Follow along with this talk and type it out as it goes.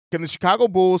Can the Chicago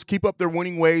Bulls keep up their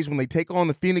winning ways when they take on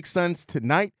the Phoenix Suns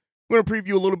tonight? We're going to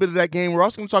preview a little bit of that game. We're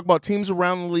also going to talk about teams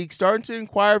around the league starting to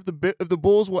inquire if the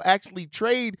Bulls will actually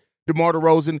trade DeMar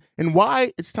DeRozan and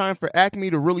why it's time for Acme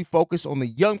to really focus on the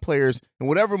young players and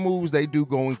whatever moves they do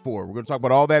going forward. We're going to talk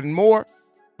about all that and more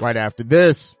right after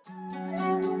this.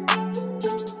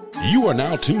 You are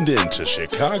now tuned in to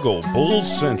Chicago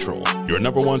Bulls Central, your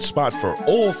number one spot for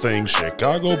all things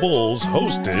Chicago Bulls,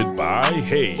 hosted by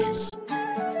Hayes.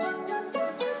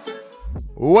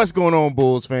 What's going on,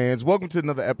 Bulls fans? Welcome to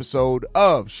another episode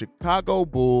of Chicago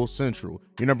Bulls Central,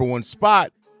 your number one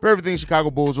spot for everything Chicago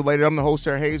Bulls related. I'm the host,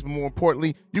 Sarah Hayes, but more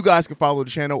importantly, you guys can follow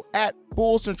the channel at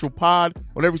Bulls Central Pod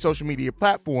on every social media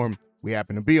platform we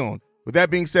happen to be on. With that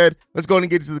being said, let's go ahead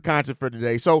and get into the content for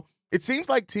today. So it seems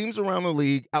like teams around the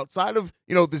league, outside of,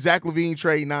 the Zach LaVine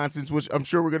trade nonsense, which I'm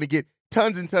sure we're going to get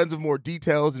tons and tons of more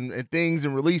details and things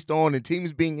and released on, and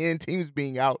teams being in, teams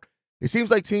being out. It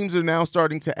seems like teams are now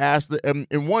starting to ask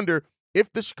and wonder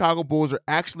if the Chicago Bulls are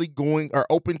actually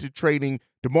open to trading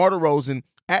DeMar DeRozan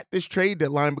at this trade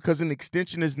deadline because an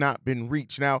extension has not been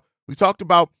reached. Now, we talked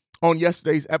about on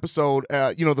yesterday's episode,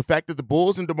 the fact that the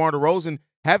Bulls and DeMar DeRozan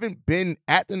haven't been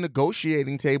at the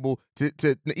negotiating table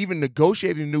to even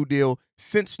negotiate a new deal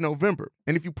since November.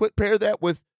 And if you pair that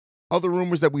with other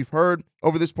rumors that we've heard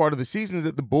over this part of the season, is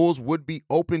that the Bulls would be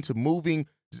open to moving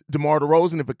DeMar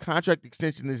DeRozan if a contract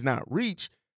extension is not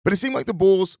reached. But it seemed like the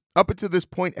Bulls, up until this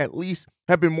point at least,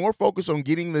 have been more focused on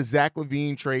getting the Zach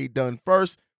LaVine trade done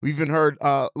first. We even heard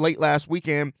late last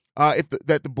weekend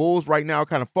that the Bulls right now are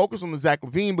kind of focused on the Zach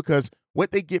LaVine because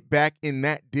what they get back in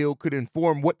that deal could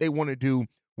inform what they want to do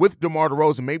with DeMar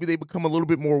DeRozan. Maybe they become a little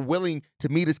bit more willing to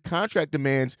meet his contract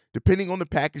demands depending on the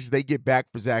package they get back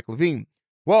for Zach LaVine.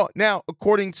 Well, now,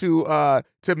 according to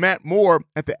Matt Moore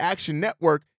at the Action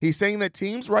Network, he's saying that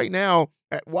teams right now,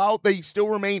 while they still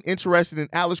remain interested in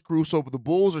Alex Caruso, but the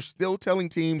Bulls are still telling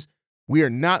teams, we are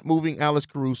not moving Alex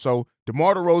Caruso.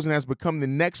 DeMar DeRozan has become the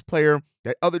next player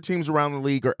that other teams around the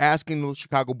league are asking the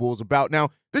Chicago Bulls about. Now,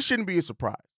 this shouldn't be a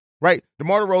surprise, right?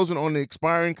 DeMar DeRozan on the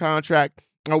expiring contract.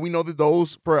 We know that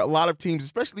those, for a lot of teams,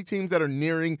 especially teams that are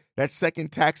nearing that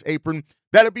second tax apron,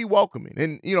 that'd be welcoming.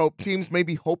 And, teams may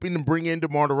be hoping to bring in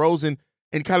DeMar DeRozan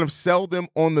and kind of sell them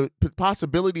on the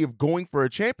possibility of going for a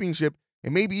championship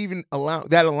and maybe even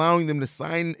allowing them to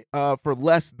sign for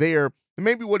less there than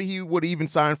maybe what he would even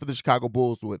sign for the Chicago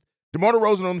Bulls with. DeMar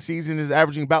DeRozan on the season is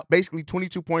averaging about basically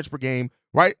 22 points per game,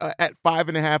 right at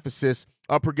 5.5 assists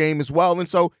per game as well.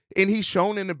 And he's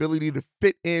shown an ability to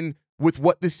fit in with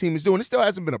what this team is doing. It still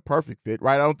hasn't been a perfect fit,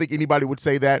 right? I don't think anybody would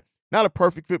say that. Not a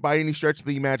perfect fit by any stretch of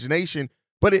the imagination,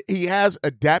 but he has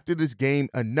adapted his game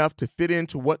enough to fit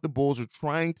into what the Bulls are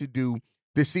trying to do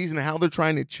this season and how they're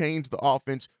trying to change the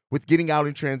offense with getting out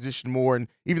in transition more. And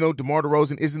even though DeMar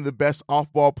DeRozan isn't the best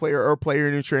off-ball player or player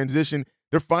in transition,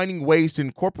 they're finding ways to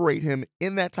incorporate him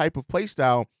in that type of play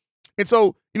style. And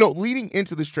so, leading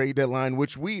into this trade deadline,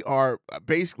 which we are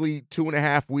basically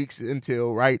 2.5 weeks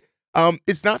until, right?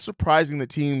 It's not surprising that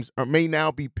teams may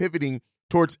now be pivoting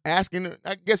towards asking.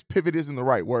 I guess pivot isn't the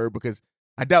right word because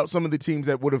I doubt some of the teams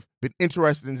that would have been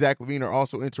interested in Zach LaVine are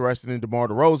also interested in DeMar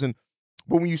DeRozan.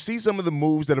 But when you see some of the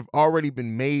moves that have already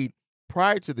been made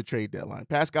prior to the trade deadline,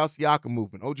 Pascal Siakam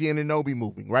moving, OG Anunoby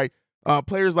moving, right?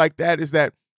 Players like that, is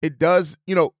that it does,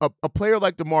 a player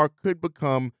like DeMar could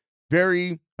become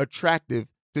very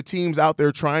attractive to teams out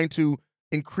there trying to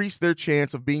increase their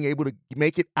chance of being able to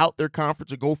make it out their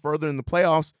conference or go further in the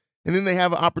playoffs. And then they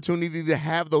have an opportunity to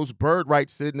have those bird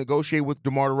rights to negotiate with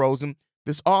DeMar DeRozan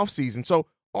this offseason. So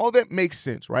all that makes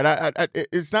sense, right?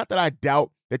 It's not that I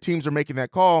doubt that teams are making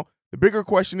that call. The bigger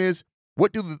question is,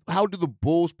 how do the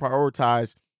Bulls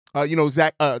prioritize,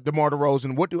 DeMar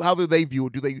DeRozan? How do they view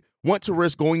it? Do they want to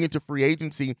risk going into free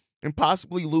agency and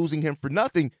possibly losing him for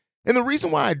nothing? And the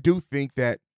reason why I do think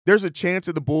that there's a chance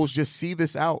that the Bulls just see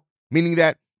this out, meaning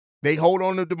that they hold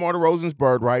on to DeMar DeRozan's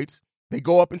bird rights. They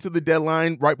go up into the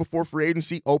deadline right before free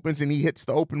agency opens and he hits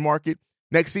the open market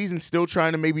next season, still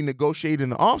trying to maybe negotiate in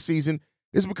the offseason,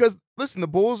 is because, listen, the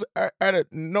Bulls are at a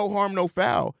no harm, no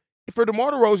foul. For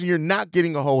DeMar DeRozan, you're not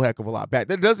getting a whole heck of a lot back.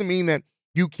 That doesn't mean that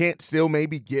you can't still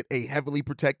maybe get a heavily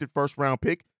protected first-round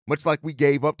pick, much like we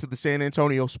gave up to the San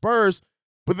Antonio Spurs.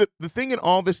 But the thing in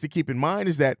all this to keep in mind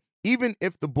is that even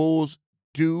if the Bulls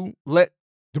do let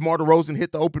DeMar DeRozan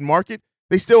hit the open market,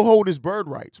 they still hold his bird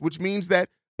rights, which means that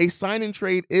a sign and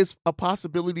trade is a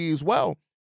possibility as well.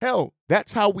 Hell,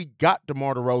 that's how we got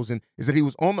DeMar DeRozan, is that he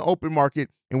was on the open market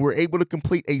and we're able to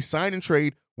complete a sign and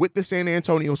trade with the San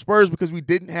Antonio Spurs because we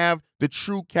didn't have the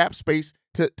true cap space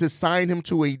to sign him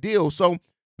to a deal. So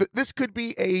this could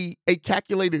be a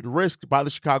calculated risk by the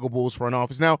Chicago Bulls front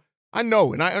office. Now, I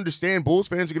know and I understand Bulls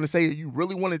fans are going to say, you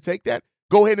really want to take that?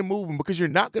 Go ahead and move him because you're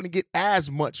not going to get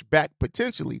as much back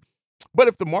potentially. But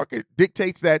if the market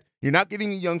dictates that you're not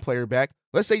getting a young player back,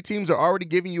 let's say teams are already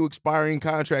giving you expiring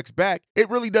contracts back, it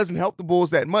really doesn't help the Bulls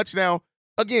that much. Now,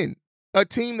 again, a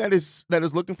team that is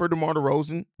looking for DeMar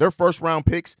DeRozan, their first round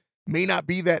picks may not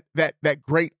be that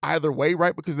great either way,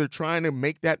 right? Because they're trying to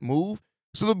make that move.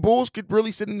 So the Bulls could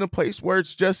really sit in a place where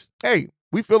it's just, hey,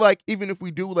 we feel like even if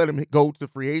we do let him go to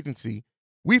free agency,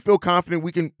 we feel confident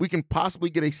we can possibly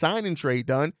get a sign and trade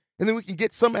done, and then we can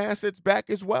get some assets back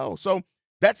as well. So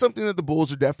that's something that the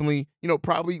Bulls are definitely,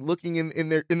 probably looking in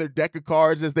their deck of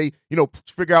cards as they,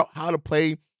 figure out how to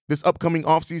play this upcoming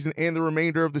offseason and the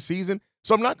remainder of the season.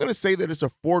 So I'm not going to say that it's a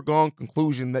foregone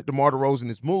conclusion that DeMar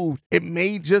DeRozan is moved. It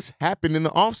may just happen in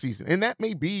the offseason, and that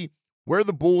may be where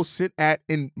the Bulls sit at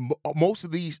in most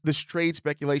of this trade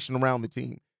speculation around the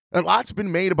team. A lot's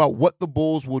been made about what the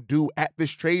Bulls will do at this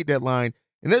trade deadline,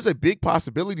 and there's a big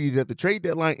possibility that the trade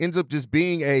deadline ends up just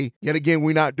being yet again,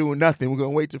 we're not doing nothing. We're going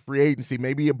to wait to free agency,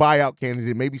 maybe a buyout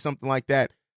candidate, maybe something like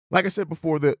that. Like I said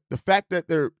before, the fact that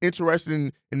they're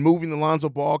interested in moving the Lonzo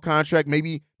Ball contract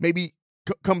maybe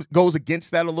goes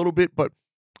against that a little bit, but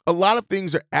a lot of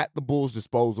things are at the Bulls'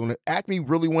 disposal. And if Acme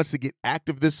really wants to get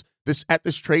active this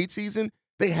trade season,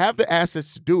 they have the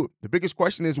assets to do it. The biggest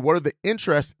question is, what are the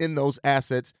interests in those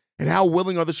assets, and how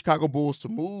willing are the Chicago Bulls to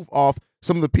move off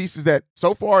some of the pieces that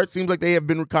so far it seems like they have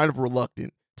been kind of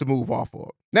reluctant to move off of.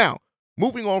 Now,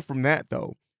 moving on from that,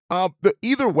 though,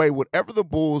 either way, whatever the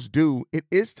Bulls do, it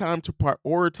is time to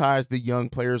prioritize the young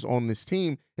players on this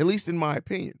team, at least in my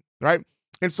opinion, right?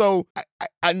 And so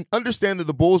I understand that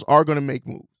the Bulls are going to make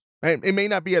moves. And it may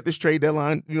not be at this trade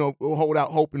deadline, we'll hold out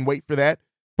hope and wait for that.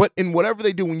 But in whatever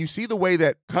they do, when you see the way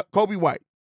that Kobe White,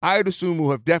 I would assume,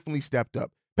 will have definitely stepped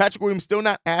up. Patrick Williams still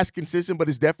not as consistent, but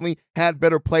has definitely had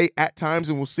better play at times,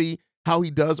 and we'll see how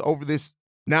he does over this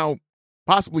now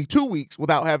possibly 2 weeks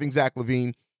without having Zach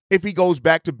LaVine. If he goes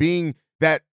back to being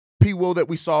that P. Will that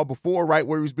we saw before, right,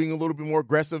 where he was being a little bit more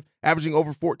aggressive, averaging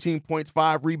over 14 points,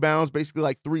 5 rebounds, basically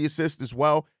like 3 assists as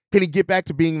well. Can he get back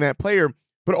to being that player?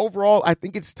 But overall, I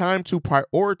think it's time to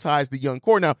prioritize the young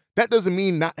core. Now, that doesn't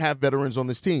mean not have veterans on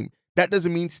this team. That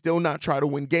doesn't mean still not try to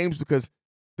win games, because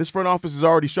this front office has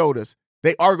already showed us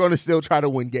they are going to still try to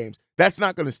win games. That's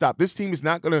not going to stop. This team is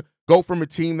not going to go from a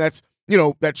team that's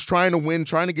trying to win,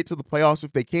 trying to get to the playoffs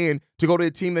if they can, to go to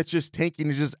a team that's just tanking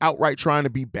and just outright trying to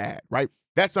be bad, right?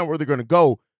 That's not where they're going to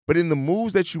go. But in the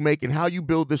moves that you make and how you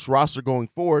build this roster going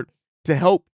forward to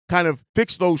help kind of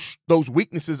fix those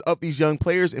weaknesses of these young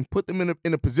players and put them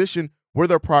in a position where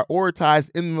they're prioritized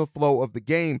in the flow of the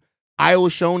game.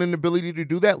 Iowa's shown an ability to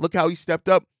do that. Look how he stepped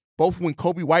up, both when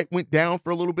Kobe White went down for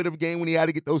a little bit of a game when he had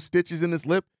to get those stitches in his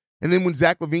lip, and then when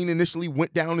Zach LaVine initially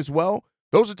went down as well.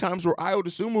 Those are times where Ayo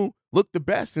Dosunmu looked the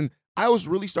best, and Iowa's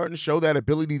really starting to show that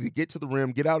ability to get to the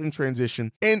rim, get out in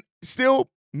transition, and still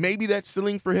maybe that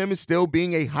ceiling for him is still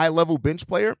being a high-level bench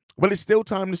player, but it's still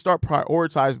time to start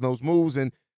prioritizing those moves.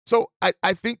 And so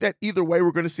I think that either way,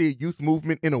 we're going to see a youth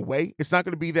movement in a way. It's not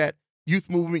going to be that youth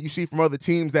movement you see from other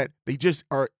teams that they just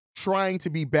are trying to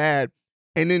be bad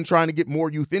and then trying to get more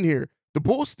youth in here. The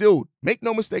Bulls still, make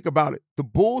no mistake about it, the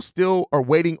Bulls still are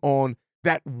waiting on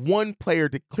that one player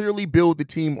to clearly build the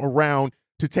team around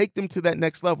to take them to that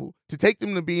next level, to take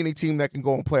them to being a team that can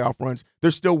go on playoff runs.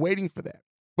 They're still waiting for that.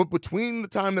 But between the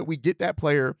time that we get that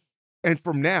player and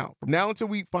from now until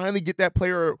we finally get that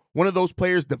player, one of those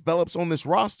players develops on this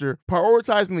roster,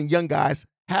 prioritizing the young guys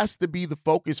has to be the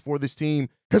focus for this team,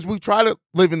 because we try to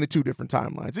live in the two different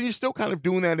timelines. And you're still kind of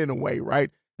doing that in a way,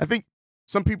 right? I think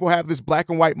some people have this black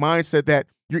and white mindset that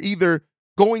you're either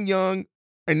going young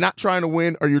and not trying to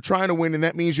win, or you're trying to win, and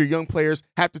that means your young players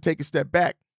have to take a step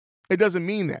back. It doesn't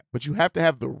mean that, but you have to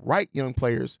have the right young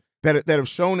players that have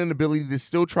shown an ability to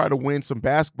still try to win some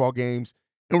basketball games.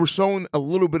 And we're showing a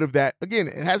little bit of that. Again,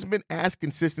 it hasn't been as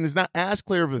consistent. It's not as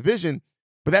clear of a vision,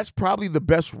 but that's probably the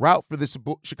best route for this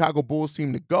Chicago Bulls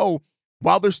team to go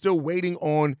while they're still waiting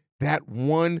on that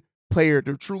one player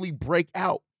to truly break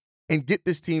out and get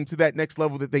this team to that next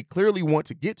level that they clearly want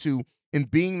to get to, in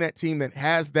being that team that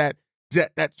has that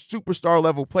superstar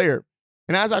level player.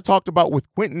 And as I talked about with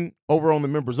Quentin over on the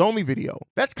members only video,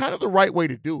 that's kind of the right way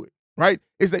to do it, right?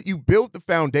 Is that you build the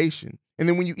foundation. And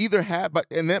then when you either have,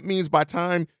 and that means by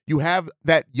time you have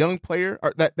that young player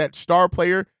or that star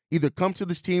player either come to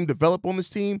this team, develop on this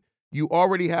team, you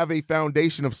already have a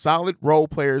foundation of solid role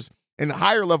players and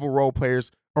higher level role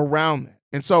players around that.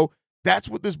 And so that's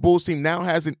what this Bulls team now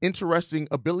has, an interesting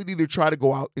ability to try to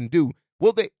go out and do.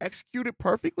 Will they execute it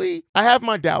perfectly? I have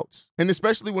my doubts. And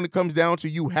especially when it comes down to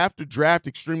you have to draft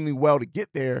extremely well to get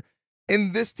there.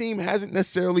 And this team hasn't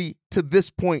necessarily, to this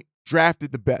point,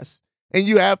 drafted the best. And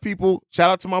you have people, shout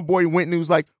out to my boy Winton, who's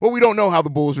like, well, we don't know how the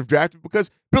Bulls have drafted because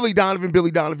Billy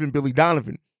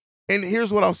Donovan. And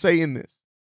here's what I'll say in this.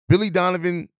 Billy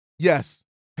Donovan, yes,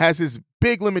 has his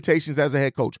big limitations as a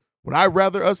head coach. Would I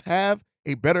rather us have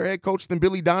a better head coach than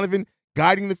Billy Donovan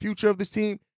guiding the future of this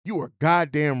team? You are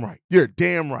goddamn right. You're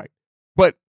damn right.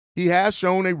 But he has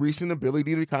shown a recent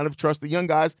ability to kind of trust the young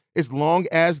guys as long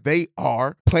as they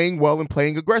are playing well and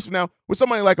playing aggressive. Now, with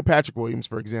somebody like a Patrick Williams,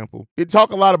 for example, it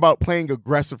talk a lot about playing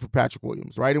aggressive for Patrick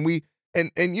Williams, right?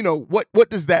 And you know, what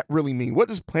does that really mean? What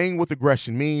does playing with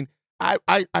aggression mean? I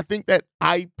think that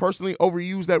I personally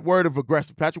overuse that word of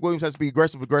aggressive. Patrick Williams has to be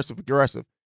aggressive.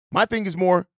 My thing is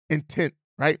more intent,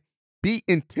 right? Be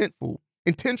intentional,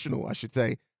 I should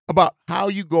say, about how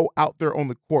you go out there on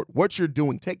the court, what you're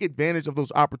doing. Take advantage of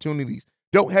those opportunities.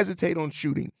 Don't hesitate on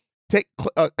shooting. Take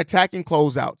attacking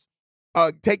closeouts,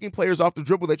 taking players off the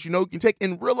dribble that you know you can take,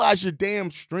 and realize your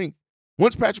damn strength.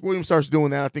 Once Patrick Williams starts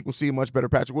doing that, I think we'll see a much better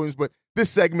Patrick Williams. But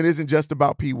this segment isn't just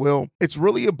about P. Will. It's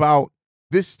really about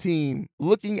this team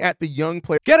looking at the young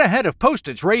players. Get ahead of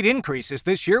postage rate increases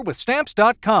this year with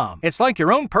Stamps.com. It's like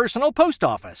your own personal post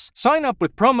office. Sign up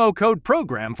with promo code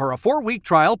PROGRAM for a 4-week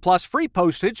trial plus free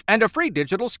postage and a free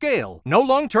digital scale. No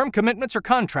long-term commitments or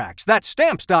contracts. That's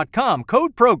Stamps.com,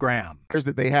 code PROGRAM.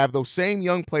 That they have those same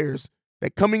young players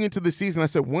that coming into the season, I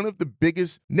said one of the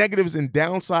biggest negatives and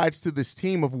downsides to this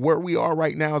team of where we are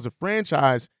right now as a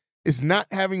franchise is not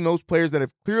having those players that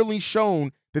have clearly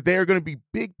shown that they are going to be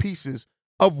big pieces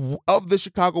of the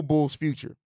Chicago Bulls'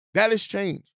 future. That has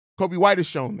changed. Kobe White has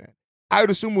shown that. I would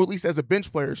assume, at least as a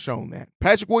bench player, has shown that.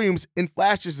 Patrick Williams, in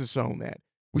flashes, has shown that.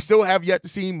 We still have yet to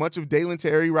see much of Dalen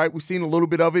Terry, right? We've seen a little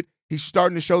bit of it. He's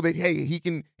starting to show that, hey, he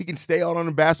can stay out on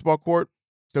the basketball court.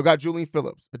 Still got Julian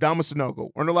Phillips, Adama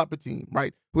Sanogo, Ornella Patine,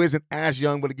 right? Who isn't as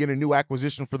young, but again, a new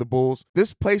acquisition for the Bulls.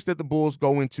 This place that the Bulls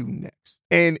go into next.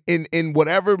 And in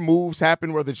whatever moves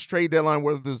happen, whether it's trade deadline,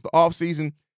 whether it's the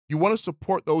offseason, you want to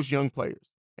support those young players.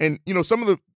 And, you know, some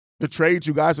of the trades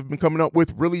you guys have been coming up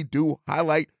with really do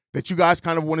highlight that you guys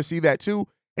kind of want to see that too.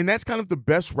 And that's kind of the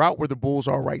best route where the Bulls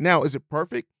are right now. Is it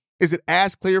perfect? Is it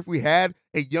as clear if we had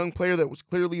a young player that was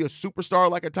clearly a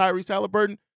superstar like a Tyrese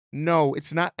Halliburton? No,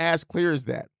 it's not as clear as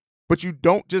that. But you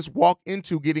don't just walk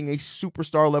into getting a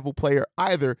superstar level player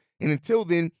either. And until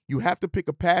then, you have to pick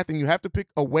a path and you have to pick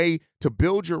a way to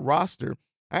build your roster.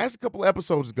 I asked a couple of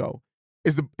episodes ago,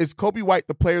 is Kobe White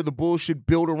the player the Bulls should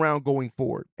build around going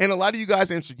forward? And a lot of you guys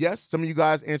answered yes. Some of you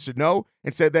guys answered no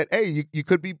and said that, hey, you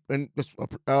could be, and this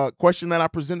question that I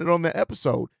presented on that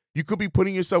episode, you could be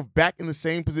putting yourself back in the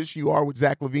same position you are with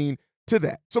Zach LaVine to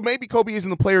that. So maybe Kobe isn't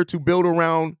the player to build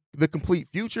around the complete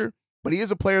future, but he is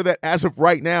a player that as of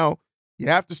right now, you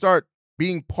have to start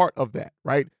being part of that,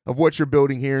 right, of what you're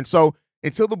building here. And so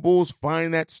until the Bulls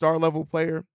find that star level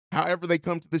player, however they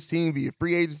come to this team via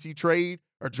free agency, trade,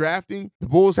 or drafting, the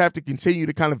Bulls have to continue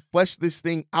to kind of flesh this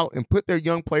thing out and put their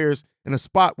young players in a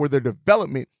spot where their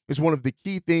development is one of the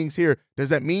key things here. Does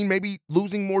that mean maybe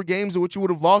losing more games than what you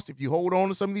would have lost if you hold on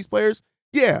to some of these players?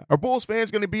 Yeah. Are Bulls fans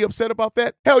going to be upset about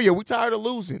that? Hell yeah, we're tired of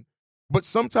losing. But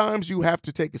sometimes you have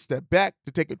to take a step back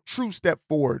to take a true step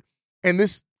forward. And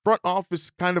this front office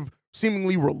kind of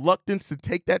seemingly reluctance to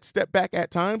take that step back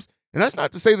at times. And that's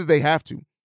not to say that they have to.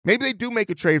 Maybe they do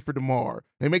make a trade for DeMar.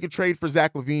 They make a trade for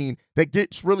Zach LaVine that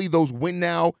gets really those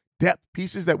win-now depth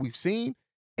pieces that we've seen.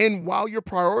 And while you're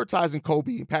prioritizing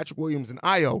Kobe and Patrick Williams and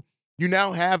Io, you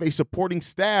now have a supporting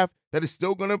staff that is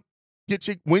still going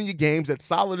to win you games that's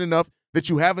solid enough that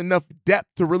you have enough depth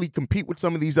to really compete with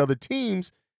some of these other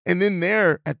teams. And then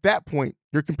at that point,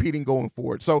 you're competing going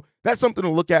forward. So that's something to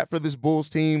look at for this Bulls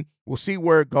team. We'll see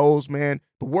where it goes, man.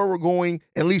 But where we're going,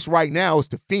 at least right now, is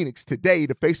to Phoenix today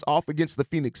to face off against the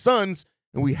Phoenix Suns.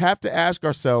 And we have to ask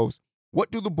ourselves, what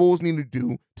do the Bulls need to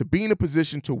do to be in a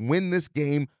position to win this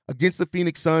game against the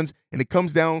Phoenix Suns? And it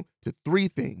comes down to three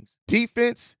things.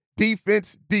 Defense,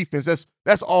 defense, defense.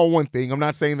 That's all one thing. I'm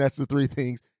not saying that's the three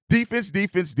things. Defense,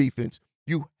 defense, defense.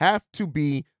 You have to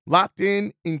be locked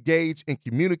in, engaged, and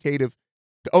communicative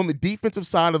on the defensive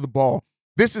side of the ball.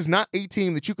 This is not a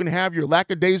team that you can have your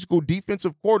lackadaisical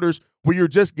defensive quarters where you're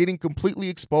just getting completely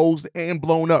exposed and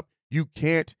blown up. You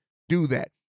can't do that.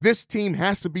 This team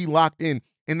has to be locked in.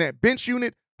 In that bench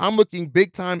unit, I'm looking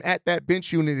big time at that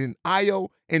bench unit in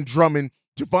Io and Drummond,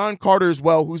 Javon Carter as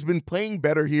well, who's been playing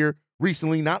better here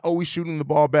recently, not always shooting the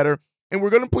ball better. And we're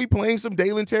going to be playing some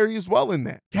Dalen Terry as well in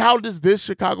that. How does this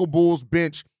Chicago Bulls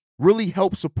bench really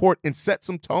help support and set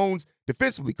some tones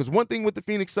defensively? Because one thing with the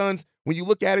Phoenix Suns, when you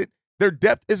look at it, their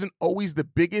depth isn't always the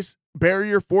biggest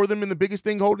barrier for them and the biggest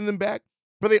thing holding them back.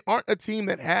 but they aren't a team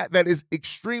that is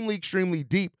extremely, extremely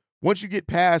deep once you get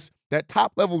past that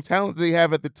top-level talent that they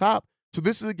have at the top. So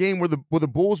this is a game where the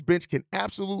Bulls bench can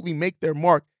absolutely make their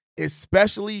mark,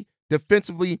 especially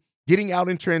defensively, getting out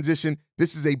in transition.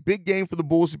 This is a big game for the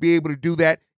Bulls to be able to do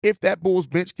that. If that Bulls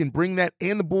bench can bring that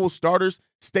and the Bulls starters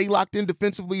stay locked in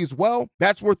defensively as well,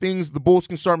 that's where the Bulls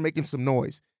can start making some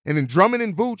noise. And then Drummond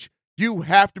and Vooch, you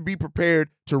have to be prepared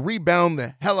to rebound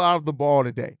the hell out of the ball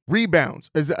today.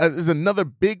 Rebounds is another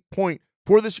big point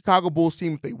for the Chicago Bulls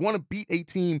team. If they want to beat a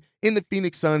team in the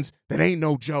Phoenix Suns, that ain't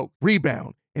no joke.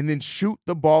 Rebound and then shoot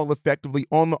the ball effectively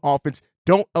on the offense.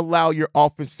 Don't allow your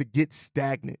offense to get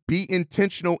stagnant. Be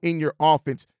intentional in your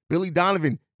offense. Billy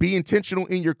Donovan, be intentional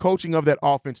in your coaching of that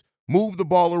offense. Move the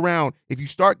ball around. If you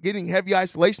start getting heavy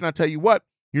isolation, I tell you what,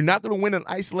 you're not going to win an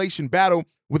isolation battle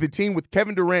with a team with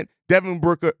Kevin Durant, Devin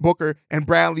Booker, and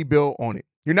Bradley Beal on it.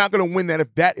 You're not going to win that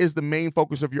if that is the main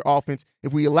focus of your offense.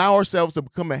 If we allow ourselves to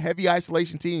become a heavy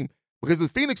isolation team, because the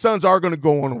Phoenix Suns are going to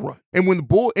go on a run. And when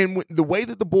the way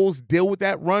that the Bulls deal with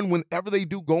that run, whenever they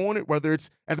do go on it, whether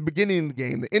it's at the beginning of the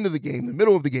game, the end of the game, the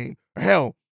middle of the game, or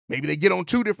hell, maybe they get on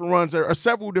 2 different runs or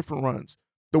several different runs.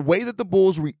 The way that the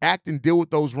Bulls react and deal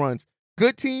with those runs,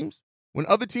 good teams, when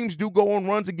other teams do go on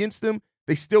runs against them,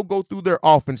 they still go through their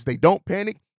offense. They don't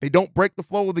panic. They don't break the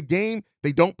flow of the game.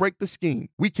 They don't break the scheme.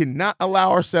 We cannot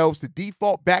allow ourselves to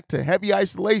default back to heavy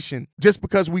isolation just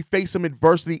because we face some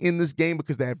adversity in this game,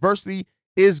 because the adversity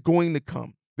is going to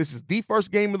come. This is the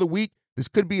first game of the week. This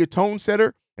could be a tone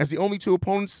setter, as the only 2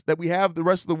 opponents that we have the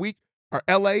rest of the week are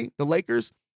LA, the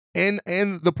Lakers, and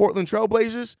the Portland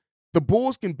Trailblazers. The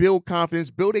Bulls can build confidence,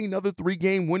 build another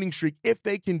 3-game winning streak if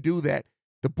they can do that.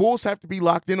 The Bulls have to be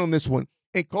locked in on this one.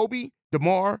 And Kobe,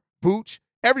 DeMar, Vooch,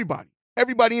 everybody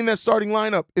in that starting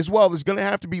lineup as well is going to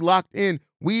have to be locked in.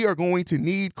 We are going to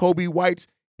need Kobe White's.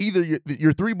 Either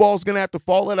your 3 ball is going to have to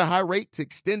fall at a high rate to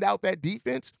extend out that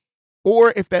defense,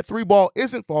 or if that 3 ball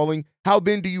isn't falling, how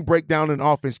then do you break down an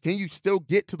offense? Can you still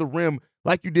get to the rim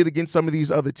like you did against some of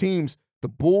these other teams? The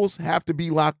Bulls have to be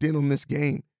locked in on this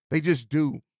game. They just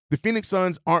do. The Phoenix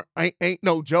Suns ain't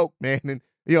no joke, man. And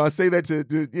I say that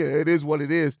it is what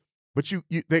it is. But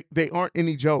they aren't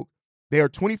any joke. They are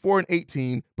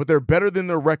 24-18, but they're better than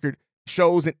their record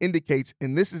shows and indicates.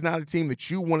 And this is not a team that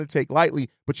you want to take lightly,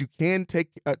 but you can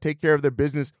take care of their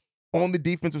business on the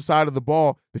defensive side of the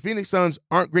ball. The Phoenix Suns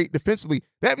aren't great defensively.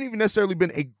 They haven't even necessarily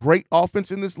been a great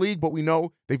offense in this league, but we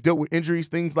know they've dealt with injuries,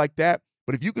 things like that.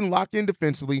 But if you can lock in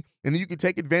defensively and then you can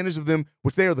take advantage of them,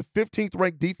 which they are the 15th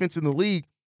ranked defense in the league,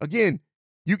 again,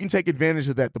 you can take advantage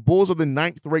of that. The Bulls are the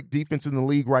 9th ranked defense in the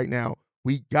league right now.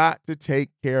 We got to take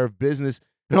care of business,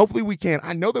 and hopefully we can.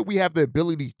 I know that we have the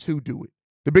ability to do it.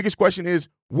 The biggest question is,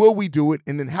 will we do it?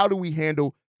 And then how do we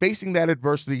handle facing that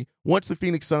adversity once the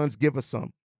Phoenix Suns give us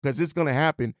some? Because it's going to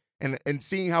happen. And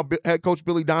seeing how head coach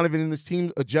Billy Donovan and his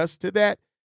team adjust to that,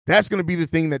 that's going to be the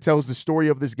thing that tells the story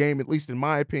of this game, at least in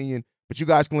my opinion. But you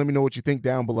guys can let me know what you think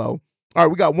down below. All right,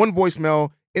 we got one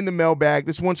voicemail in the mailbag.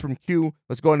 This one's from Q.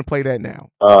 Let's go ahead and play that now.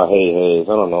 Hey, Hayes.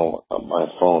 I don't know. My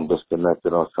phone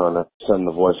disconnected. I was trying to send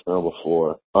the voicemail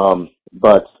before.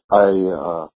 But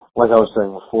like I was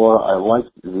saying before, I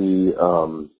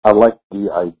like the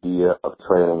idea of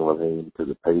trading Levine to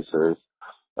the Pacers.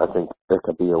 I think it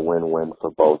could be a win-win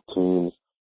for both teams.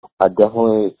 I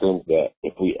definitely think that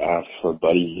if we ask for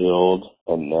Buddy Hield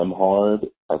and Nembhard,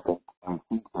 I think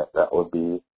that would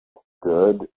be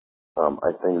good.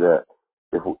 I think that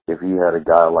if you had a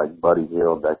guy like Buddy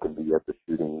Hield that could be at the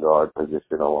shooting guard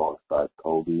position alongside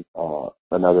Kobe,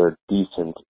 another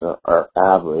decent or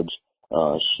average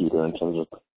shooter in terms of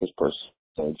his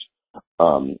percentage,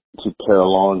 to pair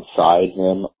alongside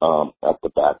him at the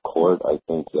backcourt, I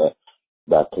think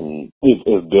that can,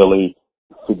 if Billy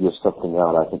figures something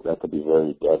out, I think that could be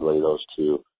very deadly, those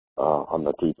two on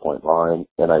the 3-point line.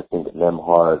 And I think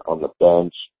Nembhard on the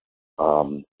bench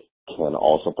can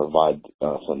also provide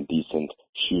some decent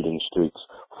shooting streaks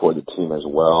for the team as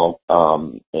well.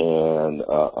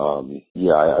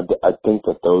 I think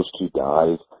that those 2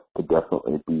 guys could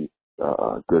definitely be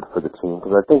good for the team,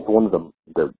 because I think one of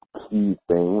the key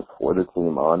things for the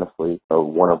team, honestly,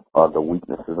 one of the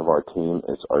weaknesses of our team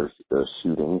is our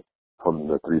shooting from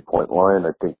the 3-point line.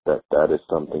 I think that is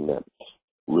something that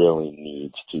really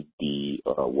needs to be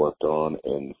worked on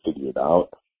and figured out.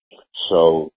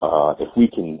 So if we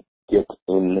can get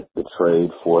in the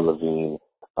trade for Levine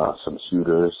some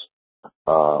shooters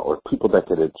or people that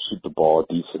could shoot the ball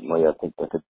decently, I think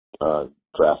that could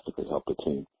drastically help the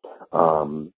team.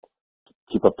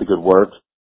 Keep up the good work,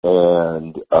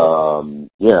 and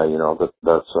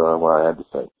that's what I had to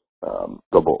say.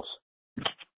 Go Bulls.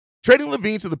 Trading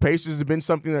LaVine to the Pacers has been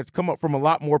something that's come up from a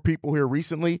lot more people here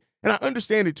recently, and I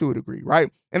understand it to a degree,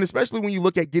 right? And especially when you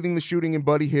look at getting the shooting in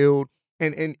Buddy Hield,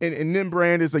 and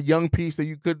Nimbrand is a young piece that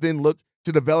you could then look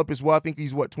to develop as well. I think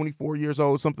he's, 24 years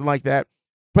old, something like that.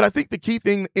 But I think the key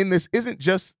thing in this isn't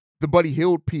just the Buddy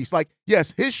Hield piece. Like,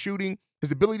 yes, his shooting,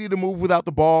 his ability to move without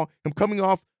the ball, him coming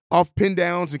off pin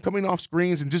downs and coming off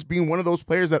screens and just being one of those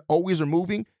players that always are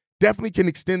moving, definitely can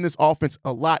extend this offense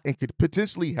a lot and could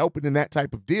potentially help it in that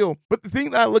type of deal. But the thing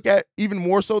that I look at even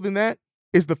more so than that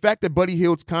is the fact that Buddy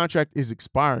Hield's contract is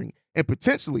expiring. And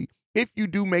potentially, if you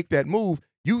do make that move,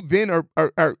 you then are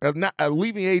not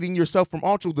alleviating yourself from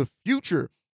also the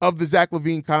future of the Zach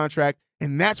LaVine contract.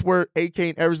 And that's where AK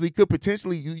and Eversley could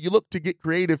potentially, you look to get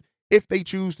creative if they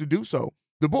choose to do so.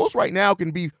 The Bulls right now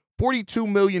can be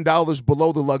 $42 million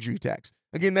below the luxury tax.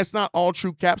 Again, that's not all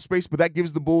true cap space, but that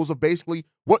gives the Bulls of basically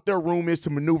what their room is to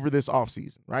maneuver this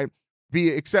offseason, right?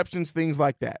 Via exceptions, things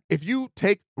like that. If you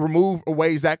remove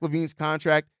away Zach LaVine's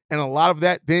contract, and a lot of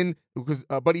that then, because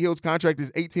Buddy Hield's contract is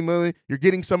 $18 million, you're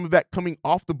getting some of that coming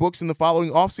off the books in the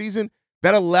following offseason.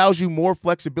 That allows you more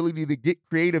flexibility to get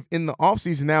creative in the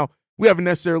offseason. Now, we haven't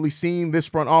necessarily seen this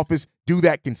front office do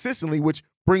that consistently, which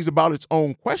brings about its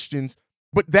own questions.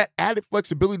 But that added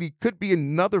flexibility could be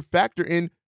another factor in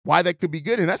why that could be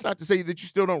good. And that's not to say that you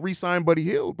still don't re-sign Buddy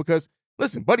Hield, because,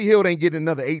 listen, Buddy Hield ain't getting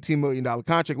another $18 million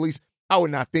contract. At least I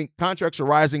would not think. Contracts are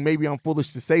rising. Maybe I'm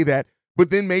foolish to say that. But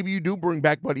then maybe you do bring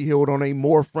back Buddy Hield on a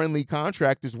more friendly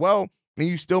contract as well, and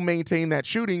you still maintain that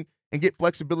shooting and get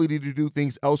flexibility to do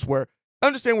things elsewhere.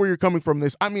 Understand where you're coming from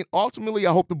this. I mean, ultimately,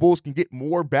 I hope the Bulls can get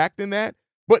more back than that.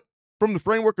 But from the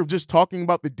framework of just talking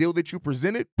about the deal that you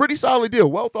presented, pretty solid deal.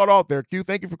 Well thought out there, Q.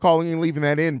 Thank you for calling and leaving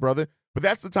that in, brother. But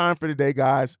that's the time for today,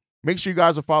 guys. Make sure you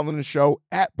guys are following the show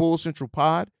at Bull Central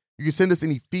Pod. You can send us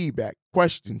any feedback,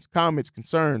 questions, comments,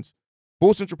 concerns,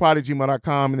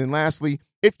 bullcentralpod@gmail.com. And then lastly,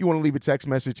 if you want to leave a text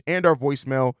message and our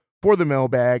voicemail for the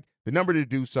mailbag, the number to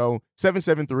do so,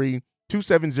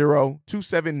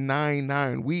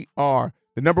 773-270-2799. We are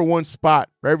the number one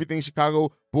spot for everything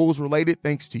Chicago Bulls related,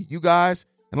 thanks to you guys.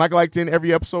 And like I like to end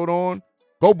every episode on,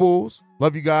 go Bulls.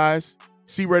 Love you guys.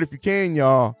 See red if you can,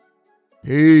 y'all.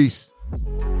 Peace.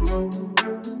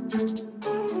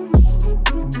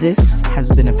 This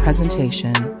has been a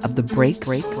presentation of the Break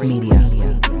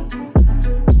Media.